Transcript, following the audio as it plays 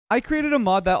I created a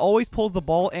mod that always pulls the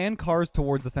ball and cars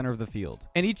towards the center of the field.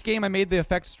 And each game I made the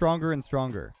effect stronger and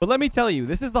stronger. But let me tell you,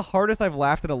 this is the hardest I've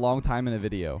laughed in a long time in a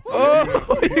video.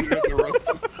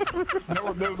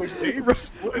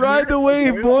 Ride the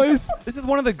wave, boys. This is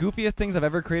one of the goofiest things I've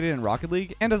ever created in Rocket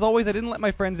League. And as always, I didn't let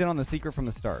my friends in on the secret from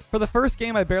the start. For the first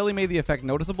game, I barely made the effect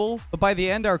noticeable. But by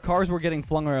the end, our cars were getting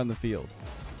flung around the field.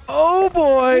 Oh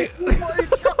boy.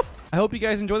 I hope you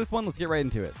guys enjoy this one. Let's get right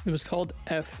into it. It was called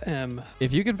FM.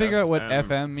 If you can figure out what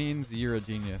FM means, you're a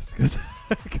genius.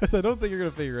 Because I don't think you're going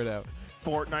to figure it out.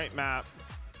 Fortnite map.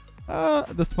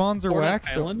 The spawns are whack.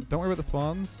 Island? Don't worry about the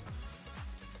spawns.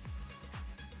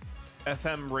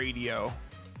 FM radio.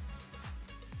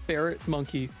 Ferret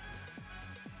monkey.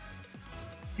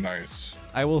 Nice.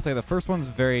 I will say the first one's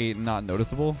very not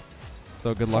noticeable.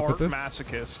 So good luck with this.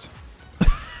 Masochist.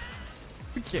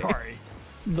 Okay. Sorry.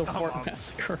 The Fort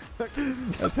Massacre.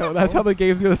 That's how the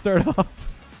game's gonna start off.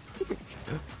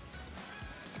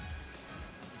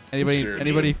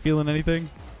 Anybody feeling anything?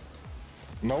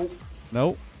 Nope.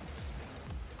 Nope.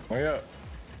 Oh yeah.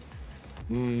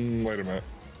 Wait a minute.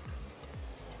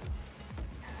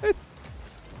 It's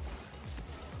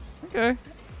okay.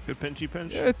 Good pinchy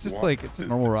pinch. Yeah, it's just like it's just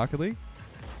normal Rocket League.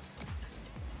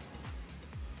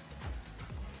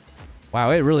 Wow,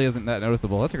 it really isn't that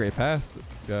noticeable. That's a great pass.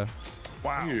 Yeah.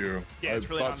 Wow. You. Yeah, it's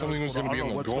really thought something was going to be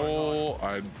in the goal.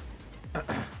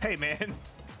 Hey, man.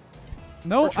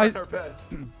 No, We're trying our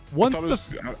best. Once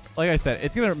like I said,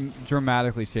 it's gonna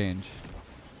dramatically change.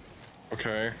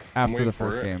 Okay. After the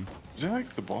first game. Is it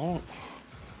like the ball?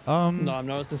 No, I'm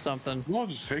noticing something. The ball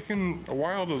just taking a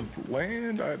while to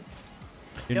land.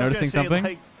 You're noticing something?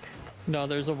 Like, No,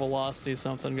 there's a velocity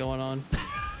something going on.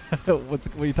 What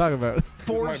are you talking about?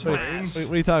 force mass.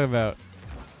 What are you talking about?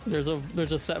 There's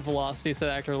a set velocity, set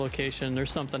actor location.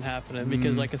 There's something happening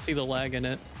because I can see the lag in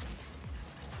it.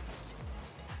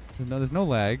 There's no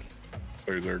lag.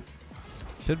 There.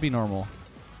 Should be normal.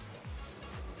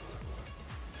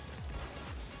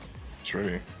 It's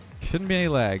ready. Shouldn't be any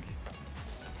lag.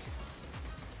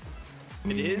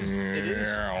 It is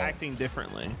acting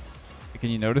differently. Can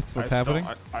you notice what's happening?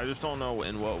 I just don't know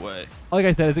in what way. Like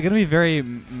I said, is it going to be very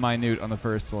minute on the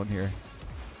first one here?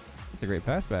 That's a great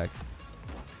pass back.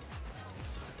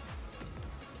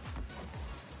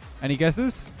 Any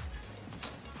guesses?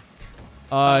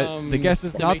 The guess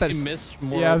is not that.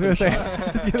 Yeah, I was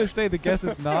gonna say the guess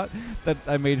is not that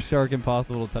I made Shark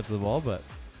impossible to touch the ball, but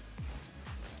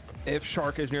If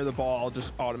Shark is near the ball,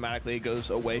 just automatically it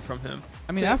goes away from him.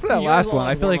 I mean, after that last one,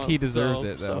 I feel like he deserves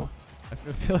it though. I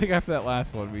feel like after that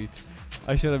last one,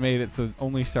 I should have made it so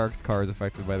only Shark's car is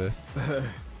affected by this.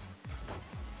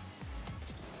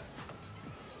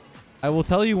 I will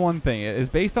tell you one thing: it is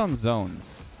based on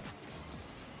zones.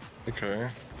 Okay.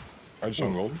 I just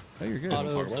on gold. Oh, you're good.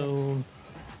 Auto zone.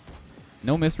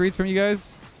 No misreads from you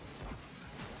guys?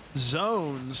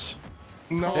 Zones.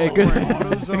 No. Hey, good.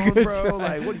 Auto zone, Good bro.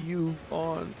 try. Like, what are you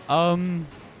on?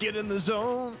 Get in the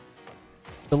zone.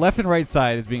 The left and right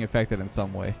side is being affected in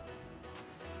some way.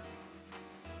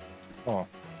 Oh.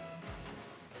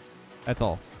 That's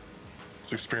all.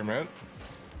 Let's experiment.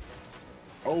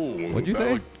 Oh. What'd you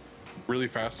say? Really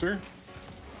faster?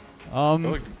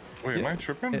 Wait, am I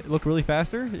tripping? It looked really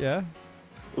faster, yeah.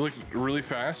 It looked really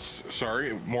fast.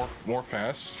 Sorry, more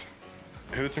fast.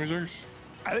 Hit it to me, Zergs.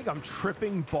 I think I'm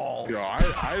tripping balls. Yeah,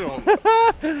 I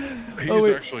don't.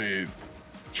 He's actually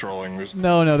trolling.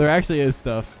 No, there actually is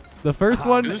stuff. The first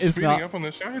one is is speeding not. up on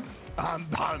this side. I'm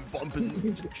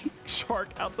bumping Shark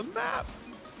out the map.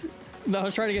 No, I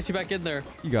was trying to get you back in there.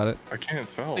 You got it. I can't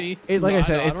tell. See? Like I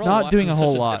said, it's not doing a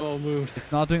whole lot. Move.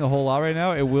 It's not doing a whole lot right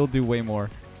now. It will do way more.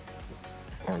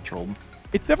 Oh, I trolled.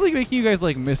 It's definitely making you guys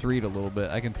like misread a little bit.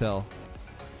 I can tell.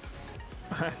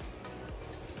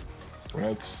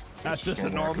 That's just a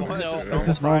normal. That's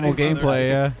just normal gameplay,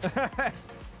 yeah.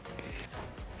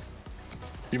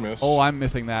 You missed. Oh, I'm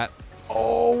missing that.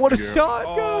 Oh, what a shot!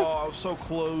 Oh, I was so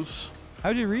close.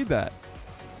 How'd you read that?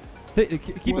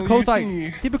 Keep a close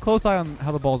eye. Keep a close eye on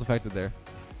how the ball's affected there.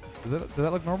 Does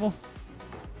that look normal?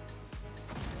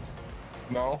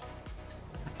 No.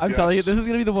 I'm telling you, this is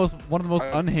gonna be one of the most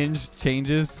unhinged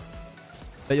changes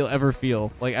that you'll ever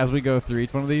feel. Like as we go through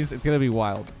each one of these, it's gonna be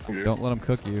wild. Okay. Don't let him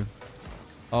cook you.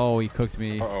 Oh, he cooked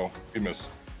me. Uh-oh, he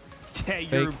missed. Hey,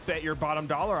 you bet your bottom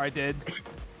dollar I did.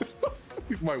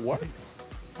 My what?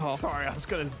 Oh. Sorry, I was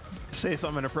gonna say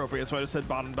something inappropriate, so I just said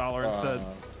bottom dollar instead.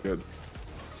 Good.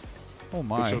 Oh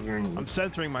my. I'm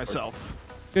censoring myself.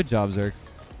 Good job,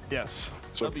 Zerx. Yes.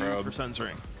 So W proud. for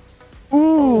censoring.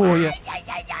 Ooh, yeah.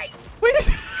 Wait.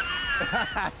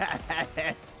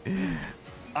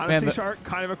 Honestly, Man, Shark,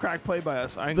 kind of a crack play by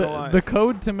us. I ain't gonna lie. The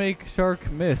code to make Shark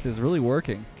miss is really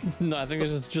working. No, I think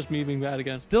it's just me being bad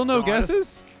again. Still no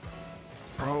guesses?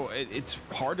 Bro, it's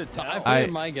hard to tell. I put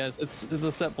in my guess. It's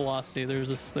the set velocity.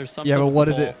 There's something. Yeah, but with what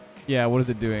the is it? Yeah, what is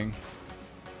it doing?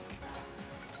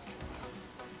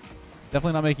 It's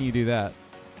definitely not making you do that.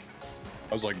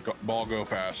 I was like, ball go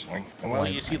fast. Like, well,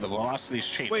 you see the velocities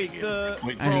change. Wait, I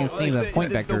didn't see the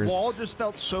point vectors. The wall just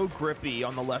felt so grippy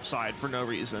on the left side for no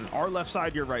reason. Our left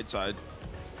side, your right side.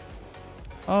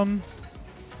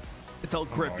 It felt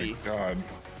grippy. Oh my God.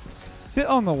 Sit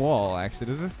on the wall, actually.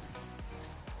 Does this?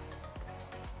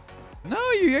 No,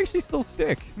 you actually still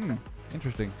stick.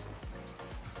 Interesting.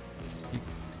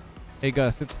 Hey,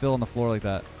 Gus, sit still on the floor like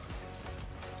that.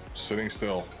 Sitting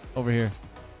still. Over here.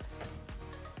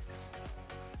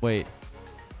 Wait.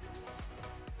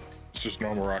 It's just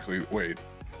normal Rocket League. Wait.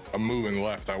 I'm moving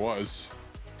left. I was.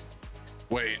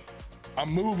 Wait.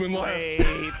 I'm moving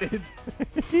left.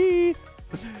 Wait.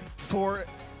 For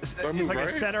it's I move like right?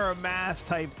 a center of mass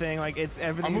type thing. Like it's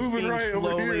everything. I'm moving right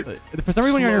over here. For some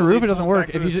reason, when you're on your roof, it doesn't slowly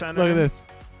work. pull If back you to just, the look at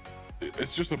center. this.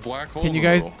 It's just a black hole. Can you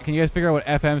guys figure out what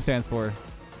FM stands for?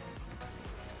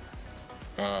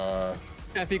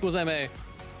 F equals MA.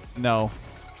 No.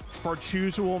 For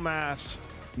choosable mass.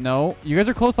 No. You guys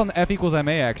are close on the F equals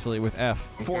MA actually with F.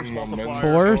 Force multiplier.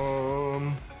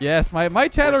 Force? Yes, my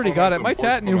chat already got it. My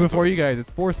chat knew before you guys. It's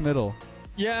force middle.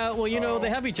 Yeah, well, you know, they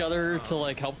have each other to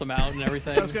like help them out and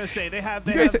everything. I was gonna say they have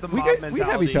the mob mentality. we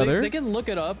have each other. They can look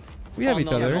it up. We have each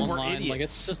other. Online. Like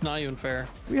it's just not even fair.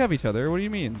 We have each other. What do you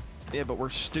mean? Yeah, but we're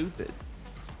stupid.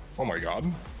 Oh my God.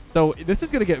 So this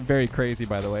is gonna get very crazy,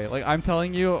 by the way. Like I'm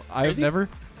telling you, I've never.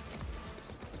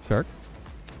 Shark.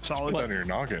 Solid. Put that in your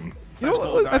noggin. You know,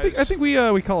 goal, I think we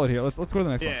call it here. Let's go to the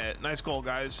next one. Yeah, nice goal,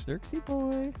 guys. Xerxes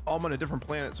boy. Oh, I'm on a different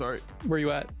planet. Sorry. Where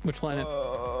you at? Which planet?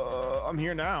 I'm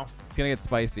here now. It's gonna get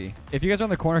spicy. If you guys are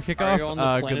on the corner Are kickoff, you on the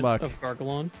planet good luck. of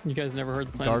Gargalon? You guys never heard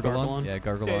the planet of Gargalon? Gargalon? Yeah,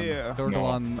 Gargalon. Yeah.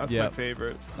 Gargalon. No, that's yeah. my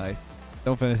favorite. Nice.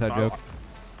 Don't finish that No. joke.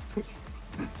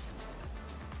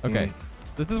 Okay.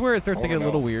 This is where it starts to get a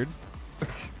little weird.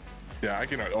 Yeah, I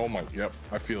can. Oh my. Yep.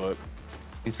 I feel it.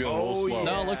 I'm feeling a little slow.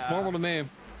 No, it looks normal to me.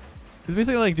 It's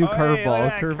basically like do Hey, curveball.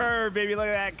 look at that curve, baby. Look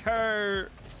at that curve.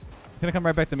 It's gonna come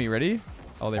right back to me. Ready?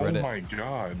 Oh, they read Oh it. my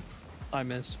God. I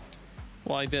missed.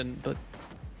 Well, I didn't, but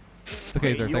It's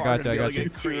okay, Zerx. I got you. I got you.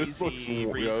 This looks-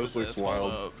 yeah, this looks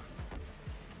wild.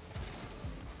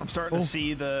 I'm starting to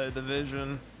see the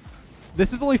vision.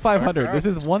 This is only 500. This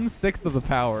is 1/6 of the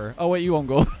power. Oh wait, you won't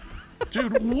gold.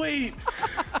 Dude, wait.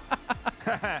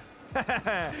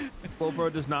 Little bro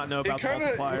does not know about the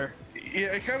multiplier. Yeah,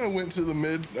 it kind of went to the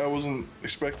mid. I wasn't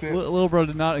expecting it. Little bro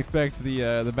did not expect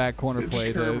the back corner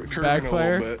play. The curving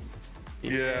backfire. a little bit.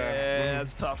 Yeah.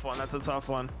 That's a tough one. That's a tough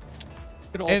one.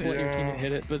 it also And- let your teammate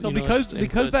hit it. But So you know, because it's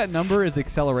because input. that number is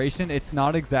acceleration, it's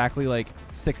not exactly like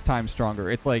 6 times stronger.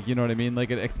 It's like, you know what I mean?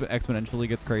 Like it exponentially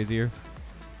gets crazier.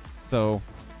 So,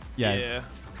 yeah.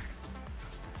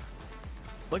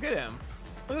 Look at him.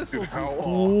 Look at this Dude, little how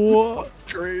Whoa.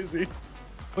 that's crazy.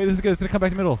 Wait, this is good. It's gonna come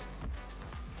back to middle.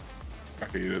 I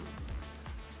hate it.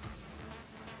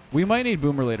 We might need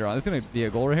Boomer later on. This is gonna be a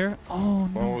goal right here. Oh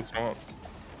no. Oh, it's not.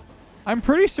 I'm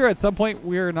pretty sure at some point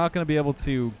we're not gonna be able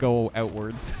to go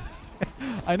outwards.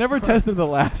 I never tested the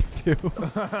last two.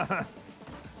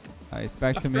 Nice,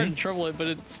 back to I'm trying me. to trouble it, but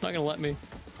it's not gonna let me.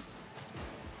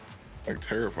 Like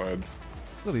terrified.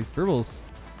 Look at these dribbles.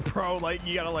 Bro, like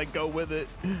you gotta like go with it.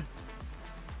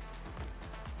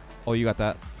 Oh, you got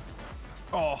that.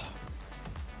 Oh,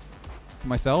 To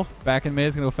myself, back in mid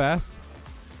is gonna go fast.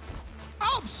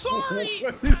 I'm sorry.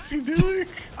 What is he doing?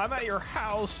 I'm at your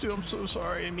house, dude. I'm so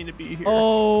sorry. I didn't mean to be here.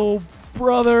 Oh,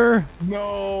 brother.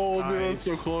 No, dude, Nice. that's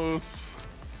so close.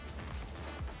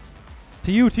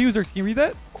 To you, Xerx. Can you read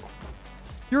that?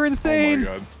 You're insane.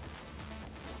 Oh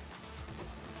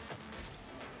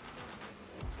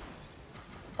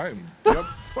my God. Yep.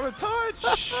 What a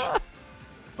touch.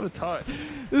 What a touch.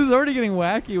 This is already getting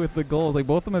wacky with the goals. Like,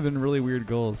 both of them have been really weird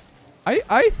goals.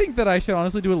 I think that I should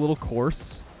honestly do a little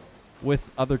course with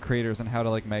other creators on how to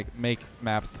like make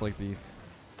maps like these.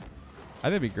 I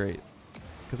think it'd be great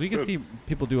because we can Good. see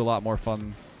people do a lot more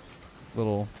fun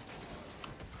little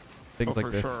things like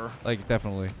for this. sure. Like,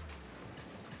 definitely.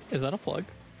 Is that a plug?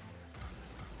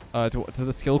 To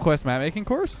the Skill Quest map making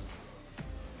course.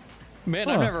 Man,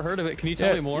 Huh. I've never heard of it. Can you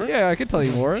tell me more? Yeah, I can tell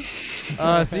you more.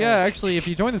 So yeah, actually, if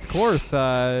you join this course,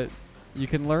 you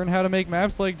can learn how to make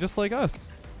maps like just like us.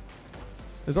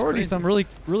 There's already crazy. some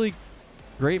really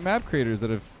great map creators that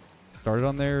have started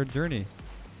on their journey.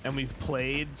 And we've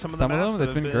played some of Some the of maps them, that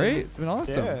it's have been great. It's been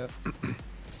awesome. Yeah.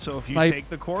 So if you Snipe. take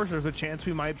the course, there's a chance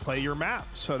we might play your map.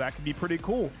 So that could be pretty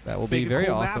cool. That will be Make a very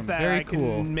cool awesome. Map that Very I cool.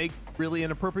 can make really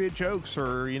inappropriate jokes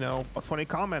or, you know, a funny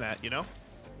comment at, you know?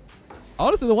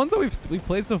 Honestly, the ones that we've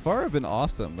played so far have been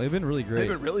awesome. They've been really great. They've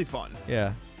been really fun.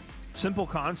 Yeah. Simple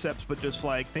concepts, but just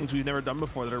like things we've never done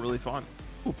before that are really fun.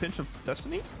 Ooh, pinch of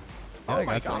destiny? Yeah, Oh I my got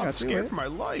you, I god, I'm got you, scared right? for my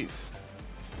life.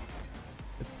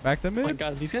 It's back to Oh my mid.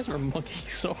 god, these guys are monkeying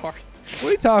so hard. What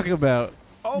are you talking about?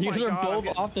 Oh You my guys are god, I'm both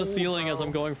getting off the pulled, ceiling bro. as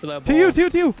I'm going for that ball. To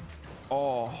you.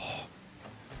 Oh,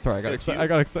 Sorry, I got It's you. I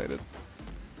got excited.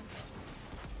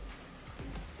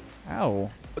 Ow.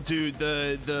 dude,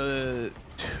 the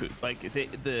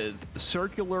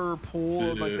circular pull,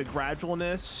 and, like the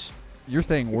gradualness. You're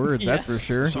saying words, that's for Yes.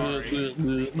 sure.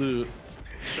 Sorry,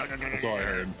 That's all I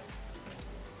heard.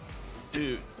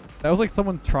 dude. That was like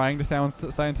someone trying to sound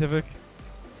scientific.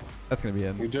 That's gonna be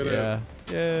in. We did it. Yeah.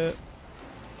 Yeah.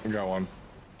 We got one.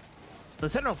 The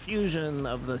central fusion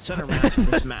of the center mass of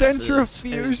this mass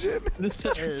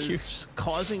Centrifusion. is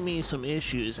causing me some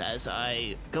issues as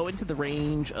I go into the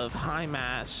range of high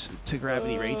mass to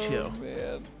gravity ratio.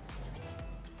 Man.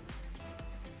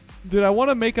 Dude, I want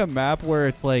to make a map where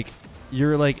it's like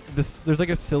you're like this. There's like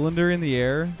a cylinder in the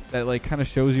air that like kind of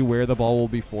shows you where the ball will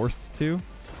be forced to,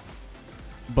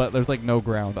 but there's like no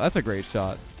ground. That's a great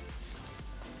shot.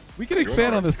 We can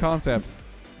expand on this concept.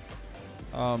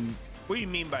 What do you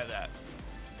mean by that?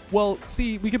 Well,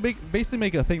 see, we could basically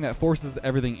make a thing that forces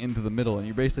everything into the middle, and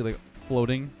you're basically like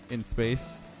floating in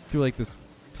space through like this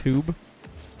tube.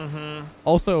 Mm-hmm.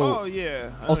 Also, Oh yeah.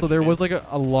 I know also what there you was mean. like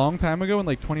a long time ago in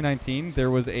like 2019, there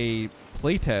was a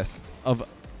playtest of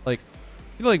like,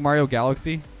 you know, like Mario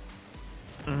Galaxy,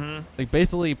 Mhm. like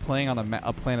basically playing on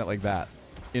a planet like that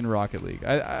in Rocket League.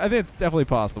 I think it's definitely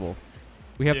possible.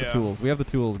 We have the Yeah. tools. We have the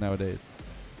tools nowadays.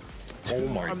 Oh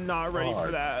my I'm not ready for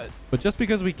God. that. But just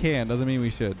because we can doesn't mean we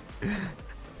should.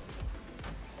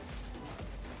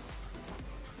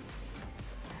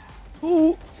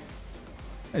 Ooh.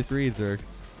 Nice read,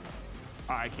 Zerx.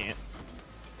 I can't.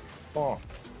 Oh,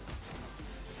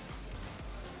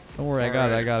 Don't worry, I got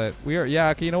it. I Alright. got it. We are, yeah.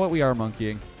 Okay, you know what? We are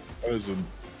monkeying. that is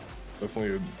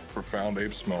definitely a profound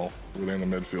ape smell within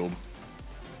the midfield.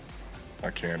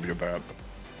 I can't get that.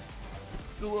 It's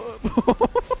still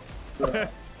up.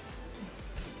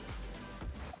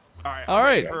 All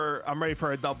right. All I'm ready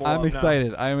for a double. I'm up now.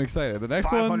 excited. I am excited. The next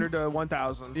 500 one. to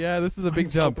 1,000. Yeah, this is a big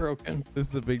I'm jump. So broken. This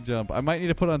is a big jump. I might need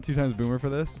to put on 2 times boomer for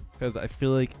this because I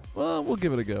feel like, well, we'll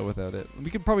give it a go without it.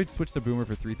 We could probably switch to boomer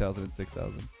for 3,000 and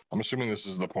 6,000. I'm assuming this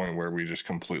is the point where we just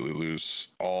completely lose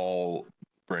all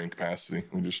brain capacity.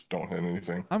 We just don't hit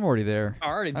anything. I'm already there. I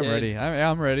already I'm did. ready.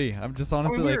 I'm ready. I'm just I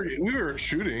honestly mean, like, we were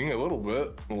shooting a little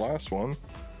bit the last one.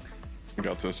 We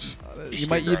got this. you Just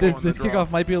might. stick This around. this kickoff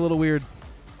might be a little weird.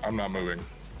 I'm not moving.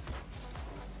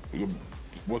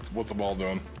 What's the ball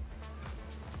doing?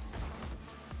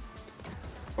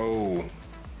 Oh,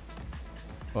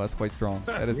 Oh, that's quite strong.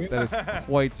 That is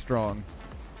quite strong.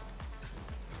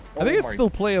 I Oh think it's my- still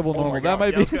playable oh my normal. God. That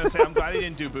might Yeah, I was be. gonna say I'm glad he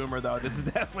didn't do boomer though. This is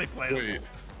definitely playable.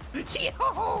 wait.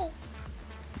 Yo!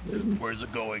 Where's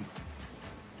it going?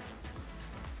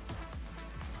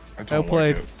 I don't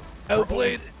Outplayed. like it.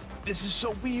 Outplayed. This is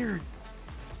so weird,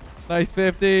 Nice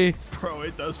 50. bro.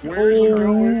 It does feel Where's it weird.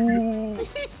 going?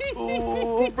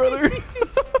 Oh, brother.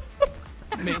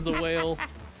 Man's a whale.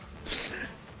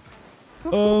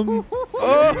 Oh,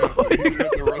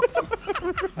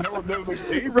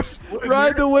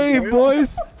 ride the wave,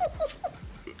 boys.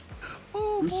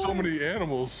 There's so many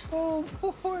animals. Oh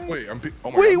boy. Wait, oh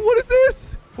my Wait, God. what is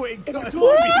this? Wait, Gus,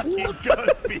 What? Gus,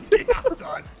 BT, I'm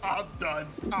done. I'm done.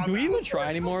 Do we even try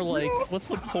anymore? Like, what's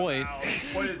the point?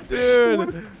 What is this?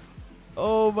 Dude.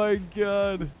 Oh my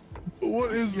god.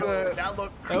 What is that? That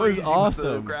looked That was crazy with the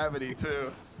awesome. gravity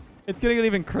too. It's gonna get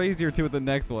even crazier too with the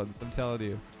next ones, I'm telling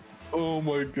you. Oh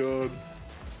my God.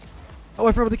 Oh,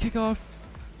 I forgot about the kickoff.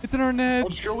 It's in our nets.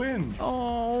 Let's go in.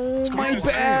 Oh, go my in. I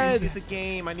bad. needed the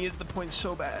game. I needed the point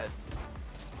so bad.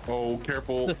 Oh,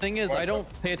 careful. The thing is, I don't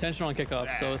pay attention on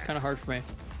kickoffs, so it's kind of hard for me.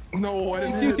 No, I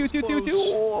didn't. Two, two, two, two, two.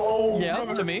 Oh, Yeah,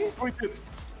 brother. to me.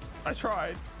 I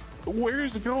tried. Where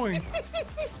is it going?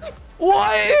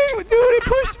 What? Dude, it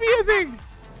pushed me, I think.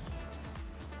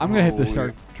 I'm gonna hit this Oh,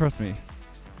 shark. Trust me.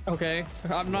 Okay,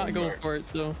 I'm not Oh going my. for it,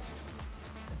 so.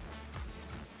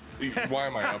 Why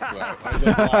am I up for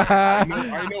that?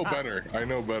 I know better. I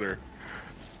know better.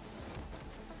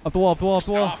 Up the wall, up the wall, up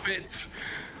the wall. Stop it.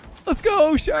 Let's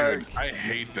go, shark. I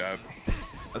hate that.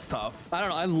 That's tough. I don't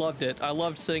know. I loved it. I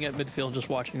loved sitting at midfield and just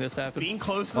watching this happen. Being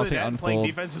close to I'll the take net and playing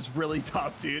unfold. defense is really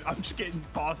tough, dude. I'm just getting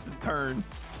tossed and turned.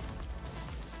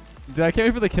 Dude, I can't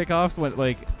wait for the kickoffs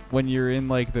when you're in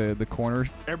like the corner.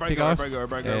 Everybody go, kickoffs.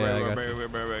 everybody go, Yeah, yeah, I got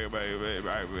everybody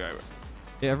go.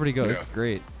 Yeah, everybody go. This Yeah. is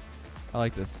great. I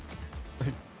like this.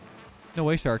 No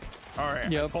way, Shark. All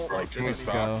right. Yep. Bro, can we Let's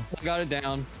stop? go. I got it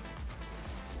down.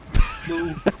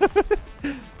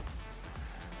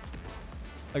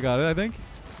 I got it, I think.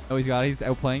 Oh, he's got it. He's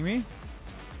outplaying me.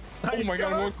 Oh my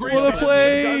god, I'm going crazy. What a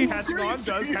play! Guz catching on,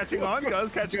 Guz catching on,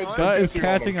 Guz catching on. That is I'm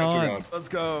catching on. Let's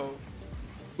go.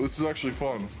 This is actually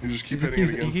fun. You just keep He just hitting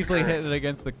keeps, it against he keeps the like current. hitting it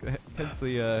against the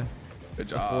Good the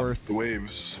job. force. The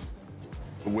waves.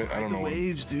 The wind. I don't The know.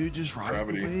 waves, dude. Just ride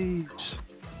Gravity. the waves.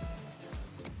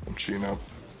 I'm cheating up.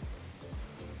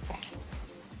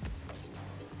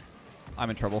 I'm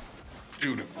in trouble.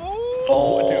 Dude.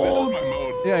 Oh! Dude, this is my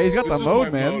mode. Yeah, he's got This the is mode,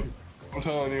 my man. mode. I'm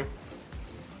telling you.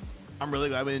 I'm really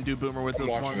glad we didn't do Boomer with I'm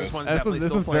this watching one. this. This one's This definitely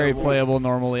was still very playable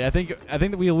normally. I think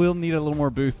that we will need a little more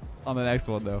boost on the next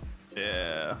one though.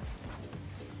 Yeah.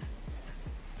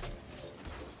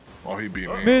 Oh, he beat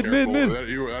me. Mid, Careful. mid.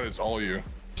 That is all you.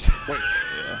 Wait.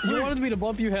 You wanted me to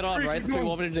bump you head on, Where right? you That's what you going?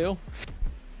 want me to do?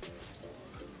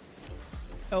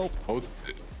 Help! Oh,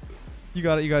 You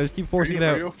got it. You got it. Just keep forcing it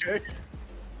are out. you okay?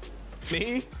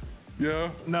 Me? Yeah.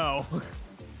 No.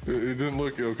 It didn't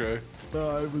look okay. No,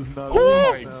 I was not.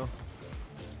 Oh my. No.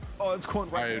 Oh, it's going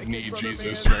right. I back in need front of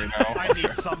Jesus me. right now. I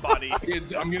need somebody.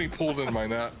 I'm getting pulled in my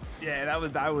net. Yeah, I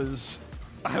was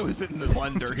in the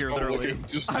blender here, Just don't look literally. at-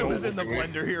 just I don't was in the look at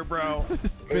me. blender here, bro.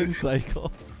 Spin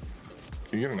cycle.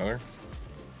 Can you get another?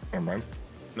 Never mind.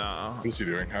 Nah. What's he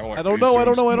doing? I don't know. I don't know.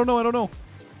 I don't know. I don't know.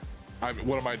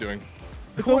 What am I doing?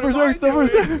 It's What over, am Shark. I It's over,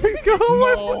 doing? Shark. Let's go.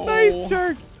 No. Nice,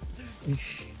 Shark.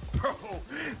 Bro,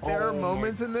 there are Oh my-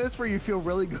 moments in this where you feel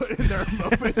really good, and there are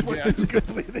moments where Yeah. it's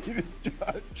completely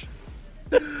judge.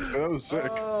 That was sick.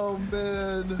 Oh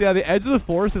man. So yeah, the edge of the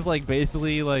force is like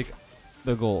basically like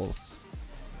the goals.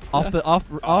 Off the off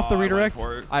the I went redirect.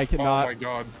 for it. I Oh my cannot.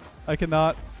 god. I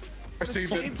cannot. I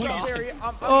saved it. Please.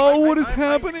 Oh, what is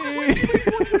happening?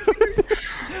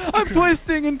 I'm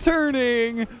twisting and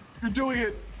turning. You're doing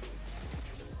it.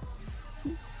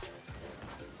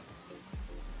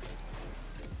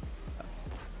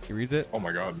 He reads it. Oh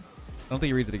my god. I don't think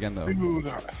he reads it again though.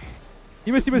 Dude.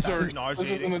 He missed. He missed. Sir, Nauseating.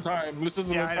 this isn't the time. This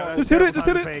isn't Yeah, the I know. time. Just hit it. Terrible Just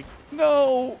hit time it. to fake.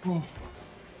 No.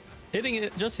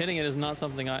 Just hitting it is not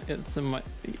something it's in my.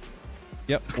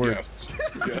 Yep. Words.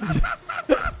 Yes.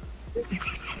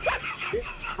 Yes.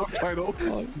 Subtitle.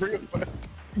 Bring it back.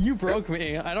 You broke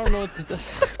me. I don't know what to do.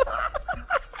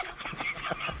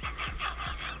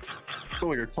 I feel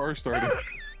like a car started.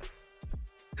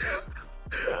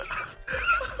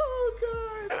 Oh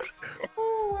god.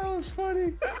 Oh, that was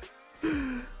funny.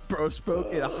 Bro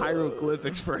spoke in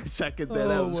hieroglyphics for a second there.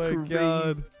 That Oh was my crazy.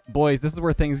 god. Boys, this is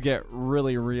where things get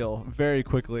really real very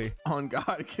quickly. On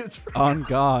God, it gets On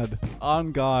God.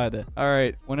 On God. All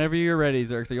right. Whenever you're ready,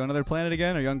 Zerx. Are you on another planet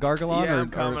again? Are you on Gargalon? Yeah, or, I'm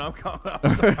coming. I'm coming.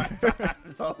 I'm sorry. I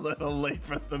was a little late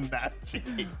for the map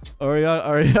change. Or are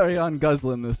you on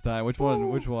Guzzlin this time? Which one?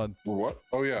 Which one? What?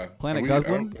 Oh yeah. Planet Are we,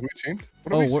 Guzzlin? Are we teamed?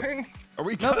 What Oh, are we we're- saying? Are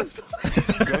we Nothing.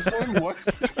 Guzzlin? What?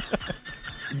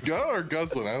 Gu or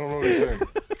Guzzlin? I don't know what you're saying.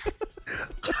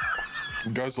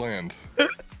 Guzzland.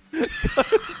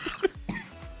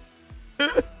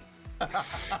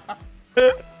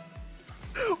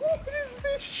 What is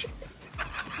this shit?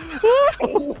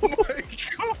 Oh my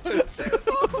god!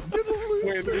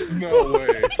 Wait, there's no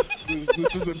way.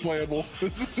 This isn't playable.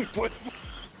 This isn't playable.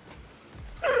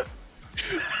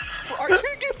 I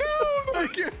can't get down! I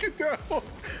can't get down!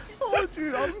 Oh,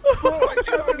 dude, I'm I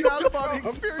can't having get out of body down.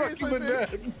 I'm experience. stuck in the I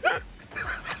think. net.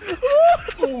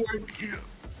 Oh my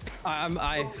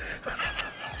god.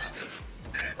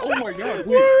 Oh my god,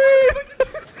 wait.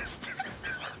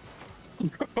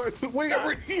 Wait, I'm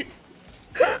right here.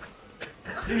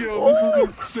 Yo, this is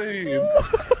insane.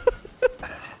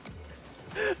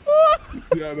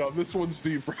 Yeah, no, this one's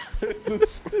deep.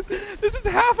 This This is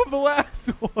half of the last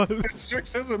one.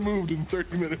 Six hasn't moved in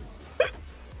 30 minutes.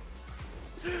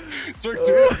 Six, are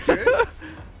you okay?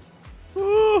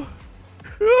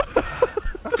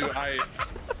 Dude,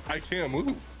 I can't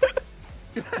move.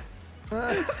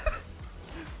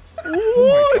 Ooh,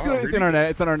 it's, God, it's in our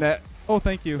net. It's in our net. Oh,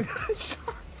 thank you. This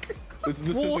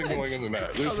isn't going in the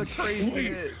net. That was a This, crazy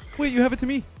hit. Wait, you have it to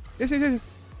me. Yes, yes, yes.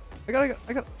 I got it.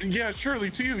 yeah, surely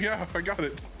to you. Yeah, I got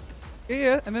it. Yeah,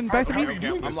 yeah. And then back to How me. are you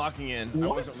doing I'm this? locking in. What? That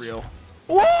wasn't real.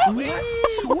 Whoa!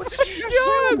 What did you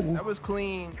just do? That was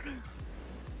clean.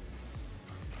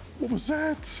 What was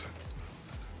that?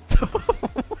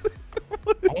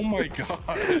 Oh my god.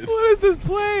 What is this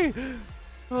play?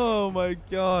 Oh my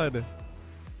god.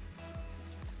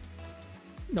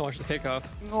 No, watch the kickoff.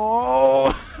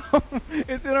 Oh,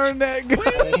 it's in our neck.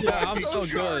 Yeah, I'm so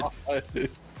good.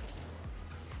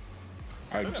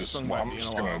 I'm just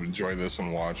gonna enjoy this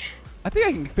and watch. I think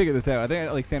I can figure this out. I think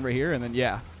I like stand right here and then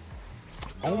yeah.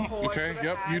 Oh, okay.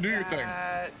 Yep, you do your thing.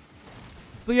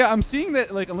 So yeah, I'm seeing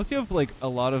that like unless you have like a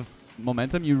lot of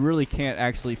momentum, you really can't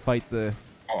actually fight the.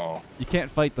 Oh. You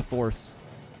can't fight the force.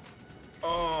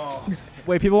 Oh.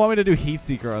 Wait, people want me to do heat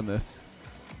seeker on this.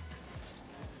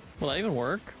 Will that even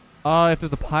work? If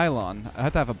there's a pylon, I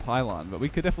have to have a pylon, but we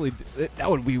could definitely. That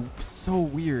would be so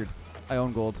weird. I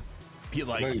own gold. Be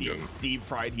like No, deep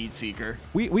fried heat seeker.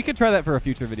 We could try that for a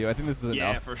future video. I think this is enough.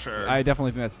 Yeah, for sure. I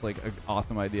definitely think that's like an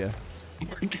awesome idea. Oh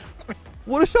my God.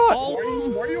 What a shot! Oh,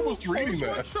 Why are you almost reading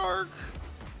that? Shark.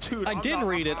 Dude, I did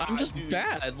read it. I'm just dude.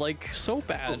 bad, like so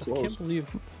bad. So close. Can't believe.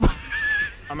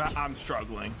 I'm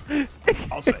struggling.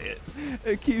 I'll say it.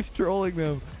 It keeps trolling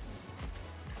them.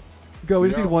 Go. We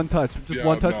just Yeah. need one touch. Just Yeah,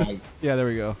 one touch. no. Just, yeah, there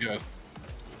we go. Yes.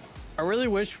 I really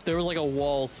wish there was like a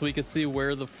wall so we could see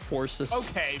where the force is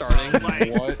Okay, starting. bro,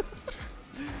 like, What?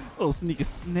 Little sneaky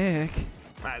snack.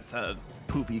 that's a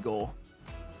poopy goal.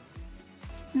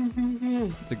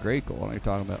 It's a great goal. What are you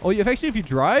talking about? Oh, actually, if you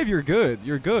drive, you're good.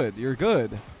 You're good. You're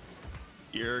good.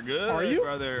 You're good, Are you?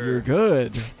 brother. You're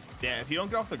good. Yeah, if you don't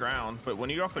get off the ground, but when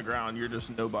you get off the ground, you're just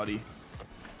nobody.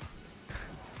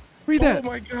 Read that. Oh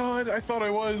my God! I thought I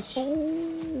was. I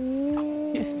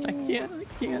can't.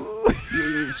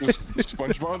 You're just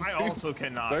SpongeBob. I also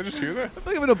cannot. Did I just hear that? I feel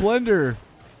like I'm in a blender.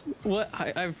 What?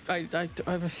 I've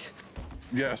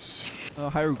Yes.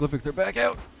 Hieroglyphics are back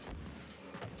out.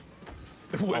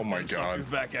 Oh my God.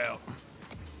 Back out.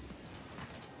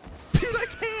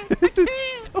 This is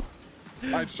so...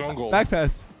 I just own gold. Back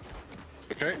pass.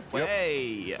 Okay. Yep.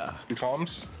 Hey, Two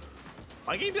columns.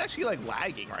 my game's actually like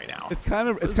lagging right now. It's kind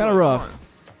of What is rough. going on?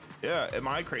 Yeah, am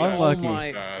I crazy? Unlucky. Oh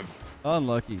my- Sad.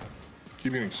 Unlucky.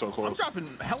 Keep getting so I'm close. dropping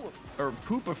hell or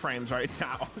poopa frames right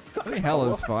now. I think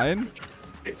hell is fine.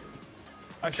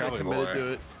 I should have Kelly committed boy.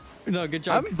 to it. No, good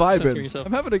job. I'm censoring vibing. yourself.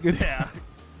 I'm having a good time.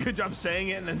 Yeah. Good job saying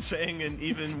it and then saying an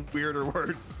even weirder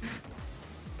word.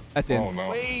 That's in. Oh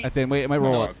no. Wait. That's in. Wait, it might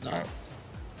roll No, up. it's not.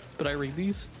 But I read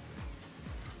these.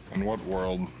 In what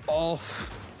world? Oh,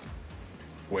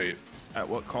 Wait. At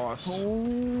what cost?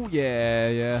 Oh,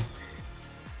 yeah.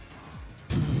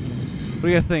 What do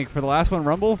you guys think? For the last one,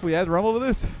 Rumble? If we add Rumble to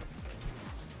this?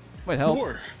 Might help.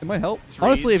 Sure. It might help. Reads.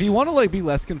 Honestly, if you want to like be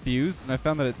less confused, and I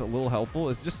found that it's a little helpful,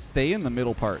 is just stay in the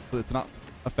middle part so it's not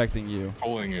affecting you.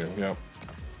 Pulling you. Yep.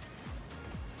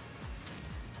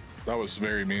 That was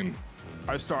very mean.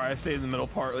 I stayed in the middle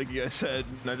part like you guys said,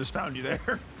 and I just found you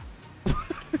there.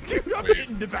 Dude, I'm Wait.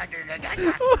 getting back.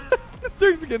 This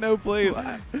turk's getting outplayed.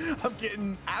 I'm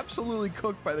getting absolutely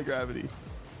cooked by the gravity.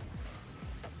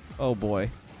 Oh boy.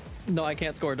 no, I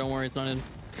can't score. Don't worry, it's not in.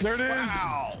 There it is.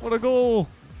 Wow. What a goal.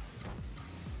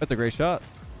 That's a great shot.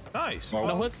 Nice. Oh.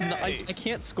 No, it's not. I Okay.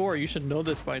 can't score. You should know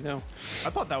this by now. I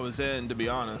thought that was in, to be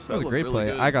honest. That was a looked great really play.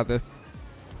 good. I got this.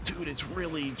 Dude, it's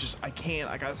really just, I can't.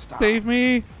 I gotta stop. Save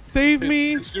me. Save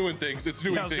me. It's doing things. It's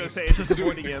doing Yeah, I was gonna things. say, it's just It's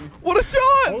doing avoiding him. What a shot,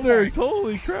 Oh Zergs.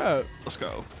 Holy crap. Let's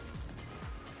go.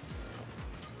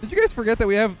 Did you guys forget that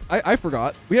we have... I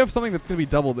forgot. We have something that's going to be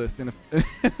double this in in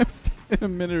a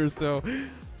minute or so.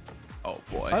 Oh,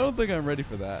 boy. I don't think I'm ready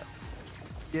for that.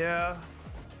 Yeah.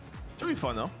 Should be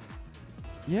fun, though.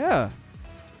 Yeah.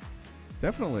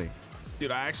 Definitely.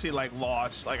 Dude, I actually, like,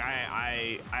 lost. Like,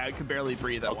 I could barely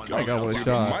breathe that one I time. got That was one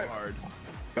super shot. hard.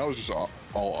 That was just all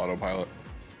autopilot.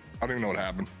 I don't even know what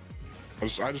happened. I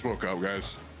just woke up,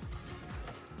 guys.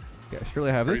 Yeah,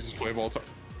 surely I have this. Craziest play of all time.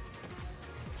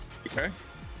 Okay.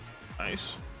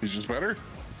 Nice. He's just better.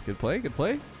 Good play. Good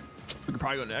play. We could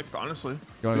probably go next, honestly.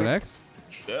 You want to go next?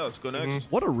 Yeah, let's go next.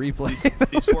 What a replay.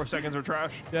 These 4 seconds are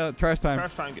trash. Yeah, trash time.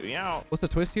 Trash time, get me out. What's the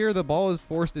twist here? The ball is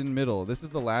forced in middle. This is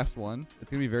the last one. It's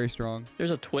going to be very strong.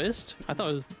 There's a twist. I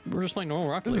thought we're just playing normal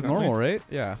Rocket This League. is aren't we? normal, right?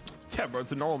 Yeah. Yeah, bro,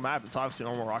 it's a normal map. It's obviously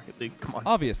normal Rocket League. Come on.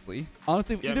 Obviously.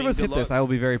 Honestly, if Yeah, I either mean, of us good hit this, luck. I will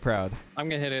be very proud. I'm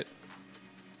gonna hit it.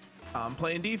 I'm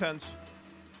playing defense.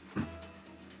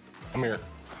 I'm here.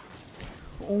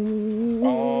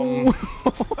 Oh.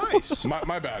 Nice.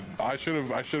 My bad. I should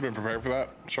have been prepared for that,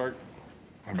 Shark.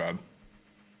 My bad.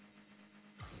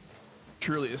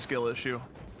 Truly a skill issue.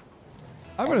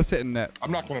 I'm going to sit in net.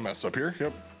 I'm not gonna mess up here.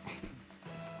 Yep.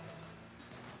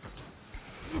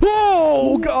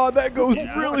 Oh, God, that goes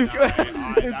really that fast.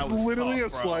 was It's tough, literally bro. a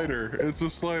slider. It's a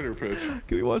slider pitch.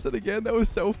 Can we watch that again? That was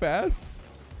so fast.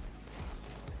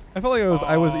 I felt like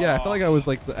I was yeah, I felt like I was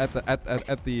like at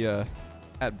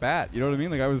bat. You know what I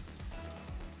mean? Like I was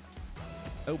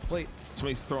outplayed.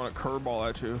 Somebody's throwing a curveball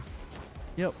at you.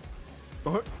 Yep.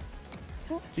 Oh,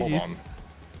 Hold GG's. on.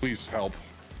 Please help.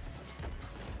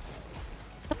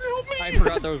 I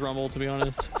forgot there was Rumble, to be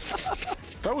honest.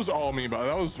 That was all me, but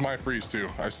that was my freeze too.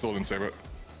 I still didn't save it.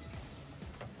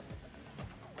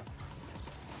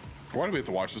 Why do we have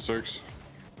to watch the Zerks?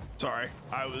 Sorry,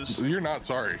 I was. You're not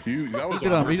sorry. That was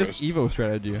Get on on. We purpose. just Evo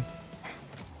strategy.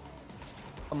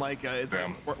 I'm like,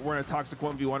 Damn. we're in a toxic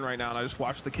 1v1 right now, and I just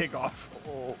watched the kickoff.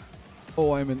 Oh.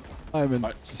 Oh, I'm in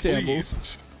shambles.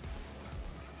 Please.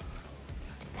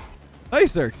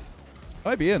 Nice, Zerks.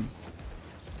 Might be in.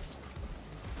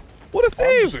 What a I'm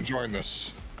save! just enjoying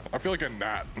this. I feel like a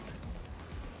gnat.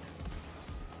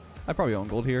 I probably own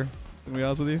gold here. To be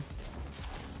honest with you.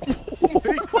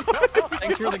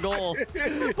 Thanks for the goal.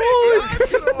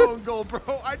 Oh, goal,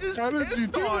 bro. I just How did you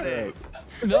pissed do on that? it.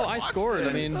 No, I scored.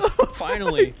 I mean,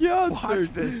 finally. Yeah, Watch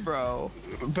Zerks. this, bro.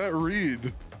 That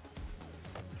read.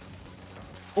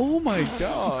 Oh my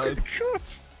god.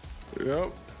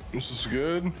 Yep. This is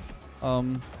good.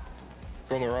 Um.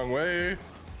 Going the wrong way.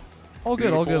 All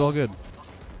good. All good. All good.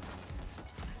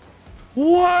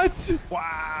 What?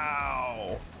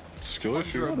 Wow. Skill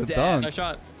issue. What a Dead. dunk. Nice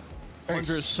shot.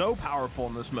 Plunger is so powerful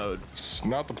in this mode. It's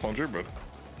not the plunger, but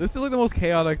This is like the most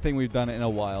chaotic thing we've done in a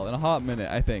while, in a hot minute.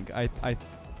 I think.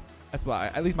 That's why.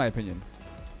 At least my opinion.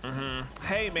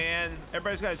 Hey, man.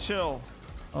 Everybody's got to chill.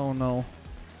 Oh no.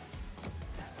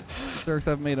 Zerks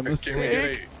have made a can we get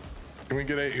mistake. 8? Can we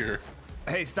get 8 here?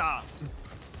 Hey, stop.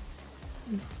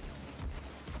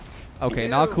 Okay, Ew.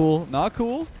 not cool. Not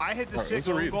cool. I hit the Alright, sick that's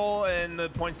a read. goal, and the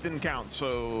points didn't count,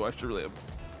 so I should really have.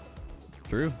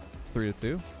 True. It's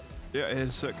 3-2. Yeah, I hit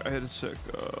a sick.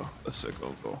 A sick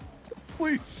goal.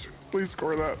 Please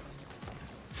score that.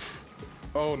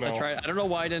 Oh no. I tried. I don't know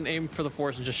why I didn't aim for the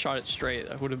force and just shot it straight.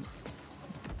 I would have.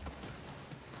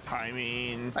 I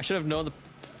mean, I should have known the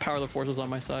power of the force was on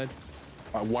my side.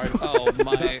 Why? Oh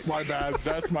my. That's my bad.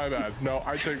 That's my bad. No,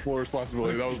 I take full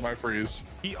responsibility. That was my freeze.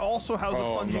 he also has a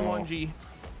Oh, plungy no. 1G.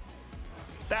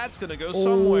 That's gonna go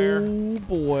somewhere. Oh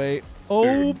boy.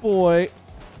 Oh boy.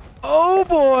 Oh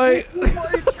boy.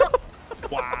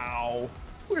 Wow.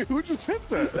 Wait, who just hit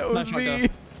that? That was Nice me.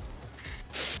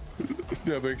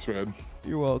 Yeah, thanks, man.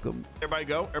 You're welcome. Everybody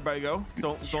go. Everybody go.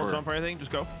 Don't Sure. jump or anything.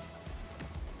 Just go.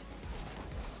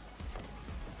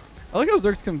 I like how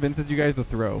Zerks convinces you guys to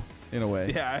throw in a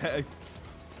way. Yeah.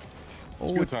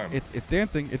 Oh, good time. it's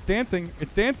dancing. It's dancing.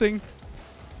 It's dancing.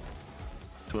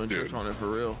 200 on it for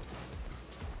real.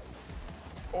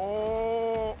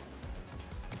 Oh.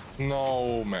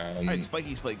 No, man. Alright,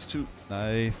 spiky spikes too.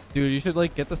 Nice, dude. You should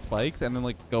like get the spikes and then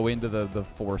like go into the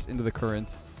force, into the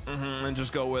current. And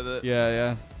just go with it. Yeah,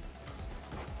 yeah.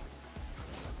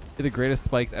 You're the greatest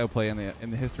spikes outplay in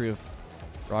the history of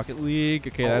Rocket League.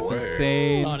 Okay, that's way.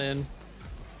 insane. Not in.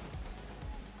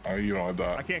 Oh, you don't like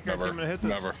that. I can't Never. I'm gonna hit this.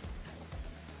 Never.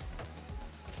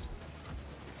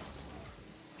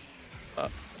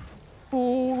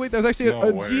 Oh wait, that was actually No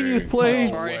a way. genius play.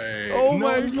 Oh, sorry. Way. Oh No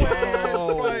my way.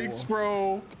 God. Spikes,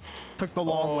 bro. Took the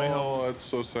long way home. Oh, that's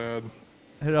so sad.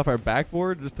 Hit off our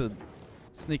backboard just to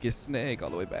sneak his snake all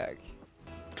the way back.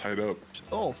 Tied up.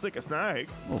 Oh, stick a snag.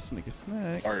 Little sneaky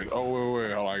snake. All right. Oh,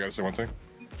 wait. Hold on. I gotta say one thing.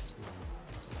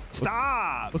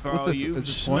 Stop, what's bro. this? You Is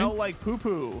this smell points? like poo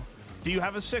poo. Do you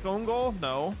have a sick own goal?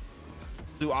 No.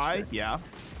 Do I? Yeah.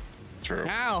 True.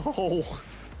 Ow.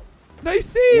 Nice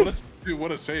save. Dude,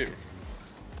 what a save.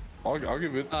 I'll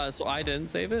give it. So I didn't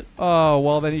save it. Oh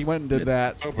well, then he went and did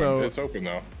that. It's open. So It's open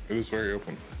though. It is very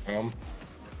open.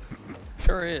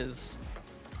 Sure is.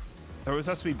 There always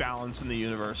has to be balance in the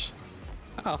universe.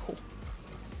 Ow.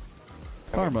 it's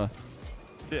karma.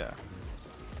 Yeah.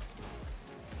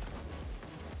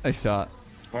 Nice shot.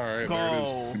 All right. There it Go.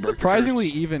 is. You broke the Surprisingly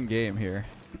curse. even game here.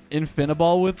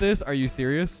 Infiniball with this? Are you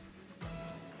serious?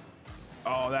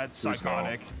 Oh, that's There's no-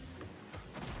 psychotic.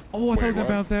 Oh, I thought it was gonna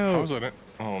what? bounce How out. was that?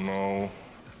 Oh no.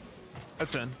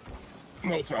 That's in.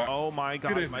 No, it's not. Oh my god,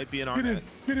 Get it in. might be an Get arm. in.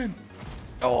 Get in.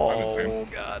 Oh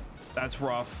god. That's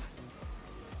rough.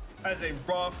 That is a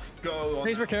rough go. on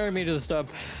Thanks for that. carrying me to the stub.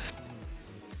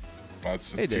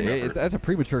 That's Hey, team effort. that's a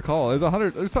premature call. There's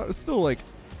 100. There's still like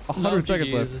 100 seconds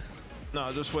GGs. left.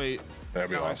 No, just wait. That'd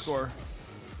be Now I lost. score.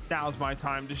 Now's my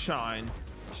time to shine.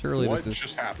 Surely What this is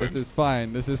just happened? This is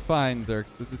fine. This is fine,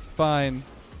 Zerks. This is fine.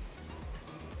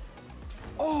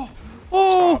 Oh!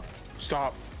 Oh!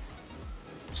 Stop.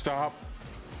 Stop.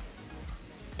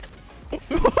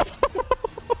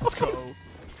 Let's go.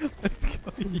 Let's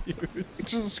go, huge.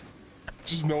 Just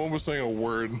no one was saying a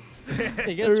word.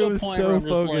 It gets to a was point so where I'm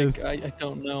just focused. like, I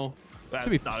don't know. That's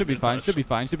Should be not a should be good fine. touch. Should be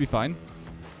fine. Should be fine.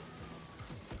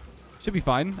 Should be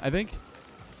fine. I think.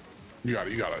 You got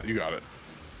it. You got it. You got it.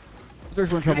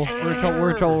 Zerks, we're in trouble. We're in trouble. We're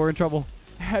in trouble. We're in trouble.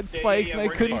 had spikes and I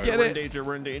couldn't get We're in it. danger.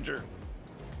 We're in danger.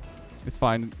 It's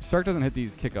fine. Shark doesn't hit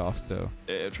these kickoffs, so.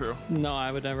 Yeah, true. No,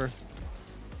 I would never.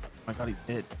 Oh my god, he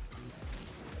did.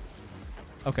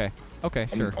 Okay. Okay,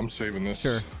 sure. I'm saving this.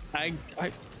 Sure.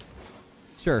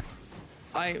 Sure.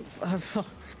 I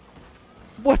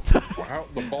What the? Wow,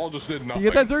 the ball just did nothing.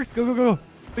 You get that, Zerks? Go, go, go.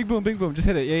 Big boom, big boom. Just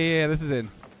hit it. Yeah, yeah, yeah. This is in.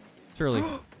 Surely.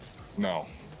 No.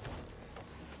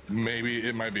 Maybe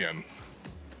it might be in.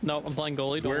 No, I'm playing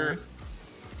goalie. Don't Where? worry.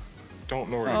 Don't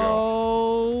know where to go.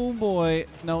 Oh, boy.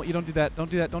 No, you don't do that.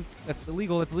 Don't do that. Don't. That's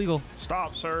illegal. That's illegal.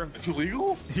 Stop, sir. It's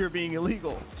illegal? You're being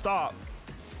illegal. Stop.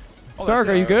 Oh, Shark,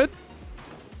 that's are you it. good?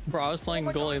 Bro, I was playing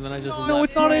goalie and then I just No, left.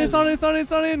 it's not in. It's not in. It's not in.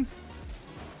 It's not in.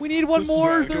 We need one This is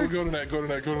more, bad. Go, Zerks. go to net, go to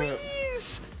net, go to net.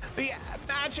 Please. The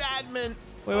match admin.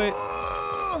 Wait, wait.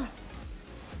 Ugh.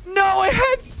 No, I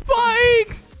had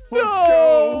spikes.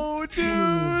 No,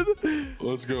 dude.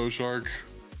 Let's go, Shark.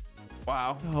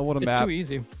 Wow. Oh, what a It's map. too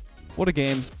easy. What a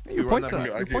game. Your run points, that don't,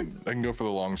 back. your points, I can go for the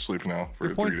long sleep now for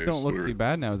your 3 points days. don't look whatever. too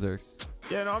bad now, Zerks.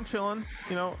 Yeah, no, I'm chilling.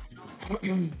 You know,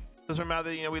 doesn't matter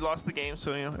that, you know, we lost the game,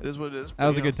 so, you know, it is what it is. That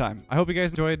was a good time. I hope you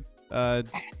guys enjoyed.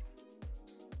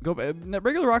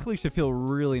 Regular Rocket League should feel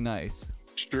really nice.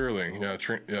 Sterling, yeah,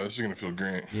 this is gonna feel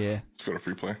great. Yeah, Let's go to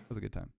free play. it was a good time.